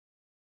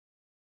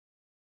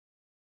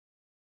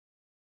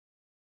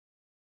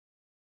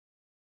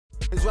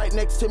It's right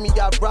next to me,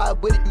 I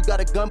ride with it. You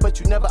got a gun, but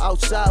you never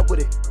outside with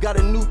it. Got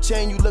a new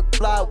chain, you look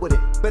fly with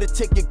it. Better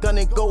take your gun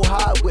and go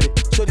hide with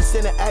it. Shorty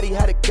sent an addy,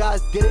 how the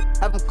guys get it.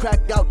 Have them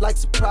cracked out like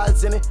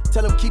surprise in it.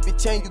 Tell them keep your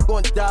chain, you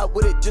gon' die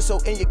with it. Just so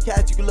in your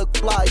cash you can look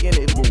fly in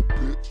it.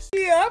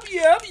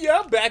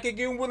 Yep. Back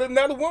again with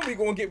another one. We're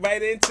gonna get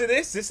right into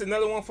this. This is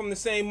another one from the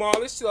same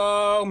artist,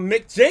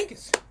 Mick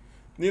Jenkins.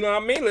 You know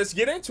what I mean? Let's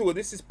get into it.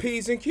 This is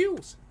P's and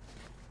Q's.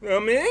 You know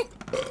what I mean?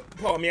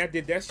 Pardon me, I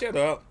did that. Shut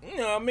up. You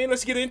know what I mean?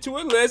 Let's get into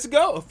it. Let's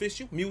go.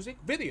 Official music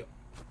video.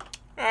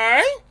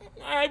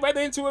 Alright, right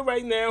into it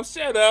right now.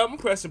 Shut up. I'm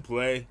pressing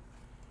play.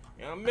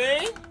 You know what I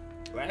mean?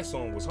 Last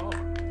song was hard.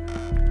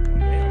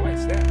 Man, I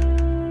like that.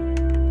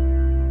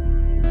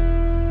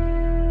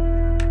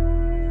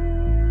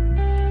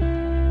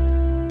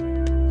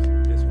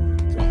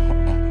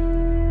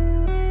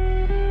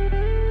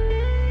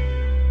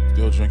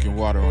 Still drinking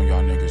water on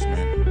y'all niggas,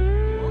 man.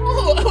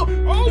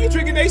 Oh, you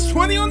drinking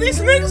H20 on these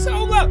niggas?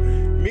 Hold up.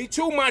 Me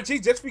too, my G.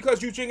 Just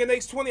because you drinking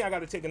H20, I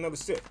gotta take another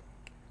sip.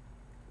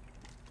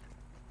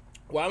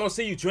 Well, I don't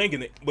see you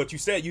drinking it, but you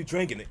said you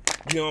drinking it.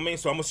 You know what I mean?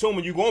 So I'm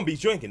assuming you gonna be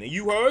drinking it.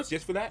 You heard?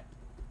 Just for that.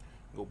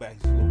 Go back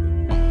just a little bit.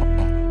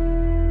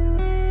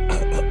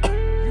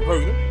 You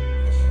heard him?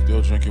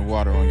 Still drinking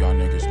water on y'all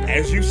niggas, man.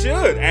 As you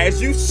should.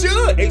 As you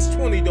should.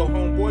 H20 though,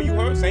 homeboy. You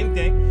heard? Same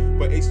thing.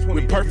 But H20.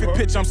 With perfect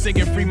pitch, I'm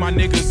singing free my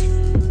niggas.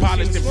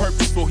 Polished and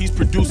purposeful, he's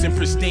producing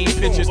pristine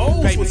pictures.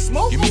 Pay me.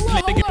 Give me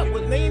plenty.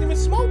 They ain't even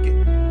smoking.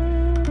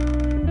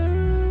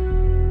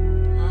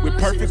 With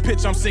perfect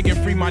pitch, I'm singing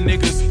free my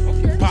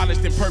niggas.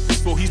 Polished and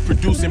purposeful, he's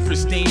producing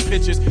pristine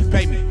pictures.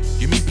 Pay me,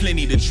 give me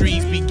plenty. The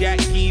trees be gat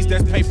keys,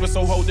 that's paper,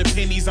 so hold the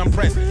pennies. I'm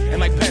pressed, and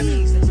like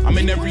peasants, I'm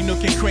in every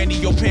nook and cranny,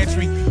 your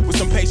pantry. With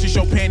some patience,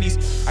 your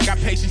panties. I got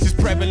patience is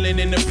prevalent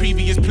in the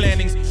previous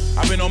plannings.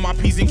 I've been on my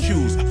P's and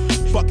Q's.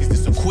 Fuck, is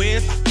this a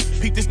quiz?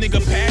 Peep this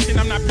nigga passion,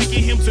 I'm not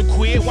picking him to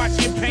quit. Watch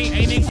him paint,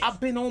 ain't it? I've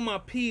been on my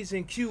P's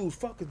and Q's.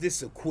 Fuck, is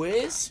this a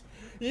quiz?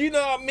 You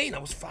know what I mean? I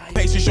was fine.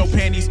 Patience, your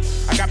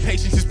panties. I got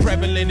patience is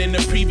prevalent in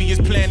the previous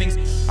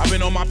plannings. I've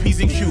been on my P's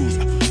and Q's.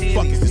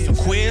 Fuck, is this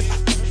a quiz?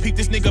 Peep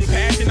this nigga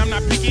passion, I'm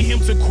not picking him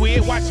to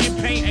quit. Watch him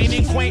paint, ain't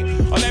it quaint?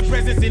 All that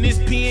presence in his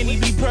pen, he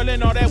be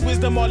pearling. All that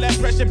wisdom, all that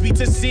pressure be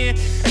to sin.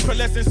 And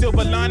pearlescent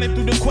silver lining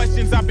through the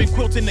questions I've been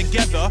quilting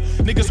together.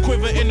 Niggas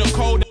quiver in the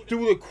cold.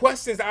 Through the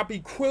questions I be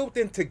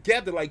quilting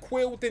together, like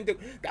quilting.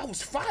 That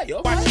was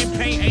fire. Watch him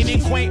paint, ain't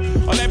it quaint?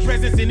 All that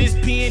presence in his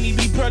pen, he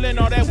be pearling.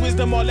 All that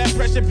wisdom, all that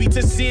pressure be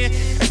to sin.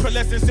 And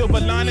pearlescent silver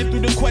lining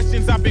through the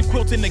questions I've been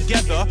quilting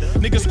together.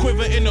 Niggas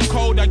quiver in the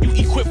cold, are you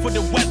equipped for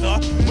the weather?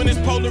 When it's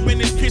polar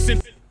and it's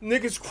piercing.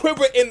 Niggas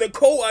quiver in the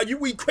cold, are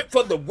you equipped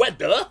for the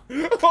weather?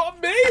 Oh,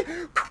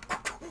 man.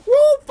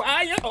 Woo,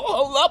 fire.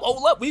 Oh,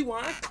 hold up,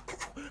 rewind.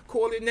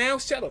 Call it now,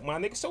 shut up, my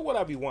nigga. So what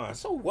I rewind?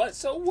 So what?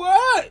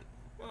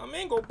 I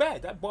mean, go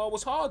back. That ball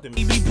was hard to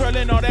me. He be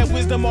pearling, all that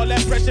wisdom, all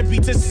that pressure be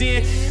to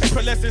sin. And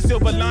pearlescent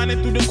silver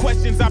lining through the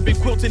questions I've been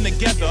quilting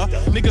together.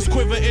 Niggas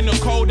quiver in the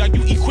cold, are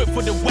you equipped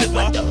for the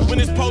weather? When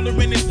it's polar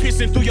and it's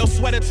piercing through your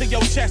sweater to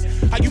your chest.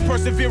 How you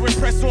persevere and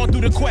press on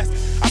through the quest.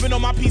 I've been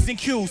on my P's and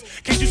Q's.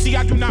 Can't you see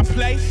I do not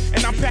play?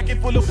 And I'm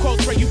packing full of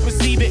quotes where you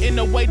perceive it in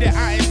the way that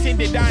I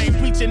intended. I ain't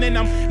preaching and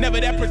I'm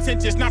never that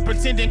pretentious. Not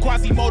pretending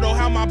Quasimodo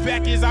how my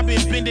back is. I've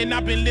been bending,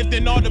 I've been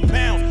lifting all the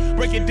pounds.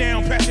 Break it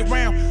down, pass it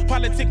round.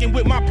 Politicking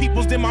with my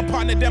peoples, then my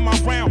partner, then my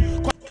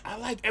round. I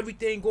like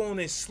everything going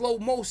in slow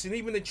motion,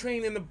 even the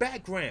train in the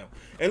background.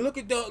 And look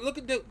at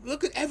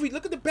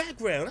the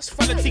background. That's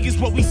fine. Politics is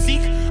what we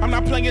seek. I'm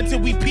not playing till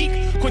we peak.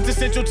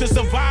 Quintessential to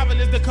survival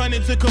is the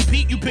cunning to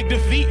compete. You pick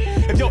defeat.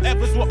 If your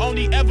efforts will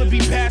only ever be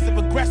passive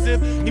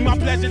aggressive, be my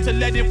pleasure to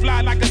let it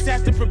fly like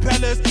attached to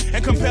propellers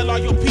and compel all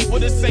your people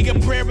to say a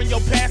prayer in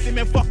your passing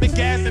and fuck the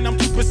gas. And I'm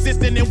too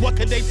persistent. And what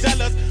could they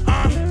tell us?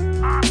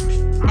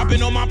 I've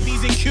been on my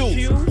P's and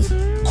Q's.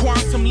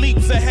 Quantum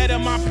leaps ahead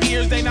of my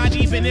peers, they not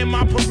even in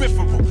my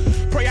peripheral.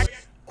 Pray I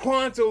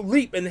quantum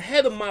leap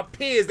ahead of my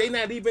peers, they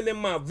not even in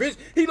my vision.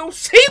 He don't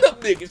see them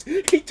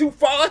niggas. He too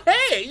far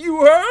ahead.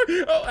 You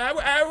heard? Oh,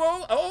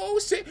 arrow. Oh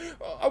shit.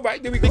 All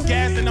right, there we go. The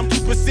gas and I'm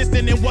too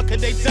persistent. And what could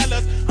they tell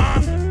us?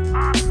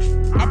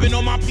 I've been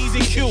on my P's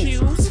and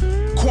Q's.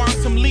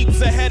 Quantum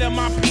leaps ahead of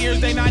my peers,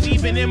 they not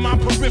even in my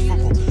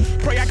peripheral.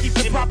 Pray I keep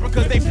it proper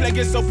cause they play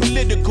it so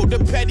political. The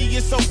petty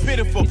is so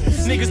pitiful.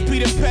 Niggas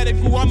Peter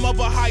Pettigrew, I'm of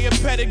a higher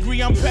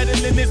pedigree. I'm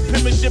peddling this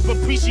penmanship,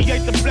 appreciate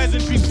the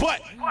pleasantries,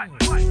 but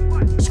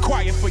it's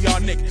quiet for y'all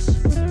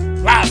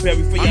niggas.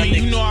 Library for y'all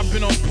niggas. You know I've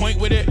been on point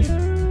with it.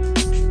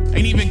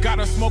 Ain't even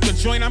gotta smoke a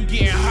joint, I'm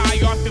getting high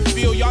off the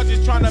field. Y'all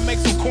just trying to make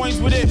some coins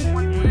with it.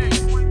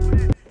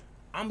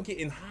 I'm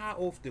getting high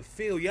off the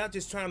field. Y'all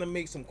just trying to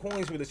make some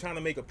coins with it, trying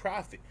to make a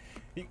profit.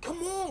 Come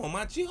on,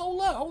 my G,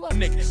 hold up.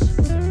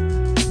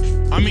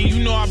 Niggas. I mean,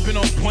 you know I've been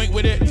on point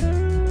with it.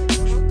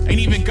 Ain't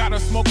even gotta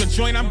smoke a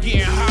joint, I'm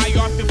getting high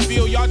off the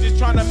field. Y'all just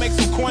trying to make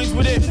some coins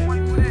with it.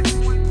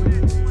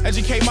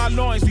 Educate my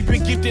loins, we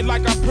been gifted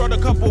like I pearled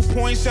a couple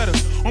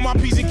poinsettias. On my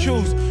P's and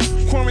Q's.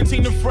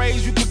 Quarantine the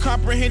phrase, you can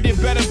comprehend it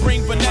better.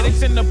 Bring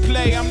phonetics into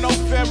play. I'm no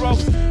pharaoh.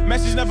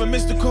 Message never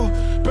mystical.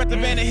 Breath of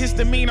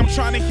antihistamine, I'm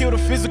trying to heal the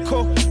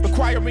physical.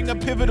 Requiring a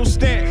pivotal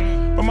stance.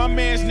 But my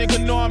man's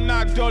nigga know I'm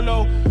not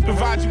dolo.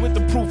 Provide you with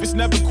the proof, it's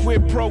never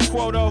quid pro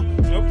quo though.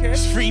 Okay.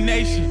 It's free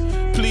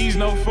nation, please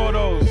no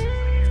photos.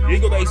 Here you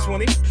go, Ace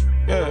 20.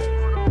 Yeah.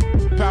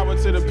 Power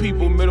to the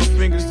people, middle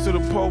fingers to the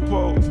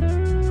popo.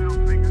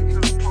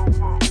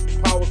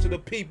 Power to the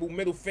people,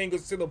 middle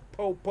fingers to the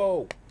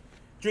popo.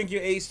 Drink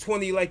your Ace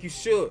 20 like you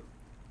should.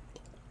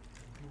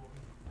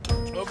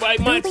 All right,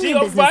 my G.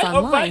 All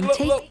right.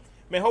 Look.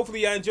 Man,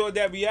 hopefully y'all enjoyed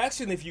that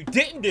reaction. If you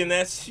didn't, then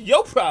that's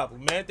your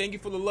problem, man. Thank you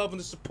for the love and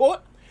the support.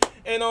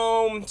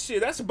 And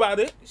shit, that's about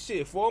it.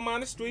 Shit, 4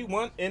 - 3,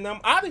 1, and I'm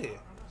out of here.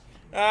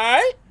 All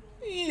right.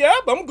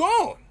 Yep, I'm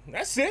gone.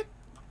 That's it.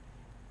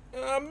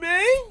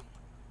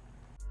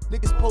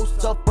 Niggas post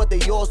tough, but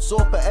they all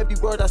soft. For every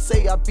word I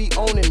say, I be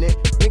owning it.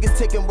 Niggas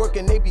taking work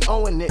and they be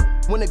owing it.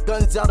 When the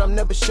gun's out, I'm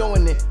never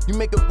showing it. You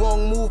make a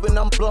wrong move and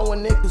I'm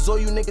blowing it. Cause all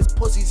you niggas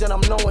pussies and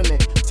I'm knowing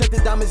it. Check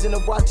the diamonds in the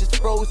watch, it's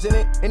frozen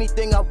it.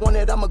 Anything I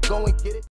wanted, I'ma go and get it.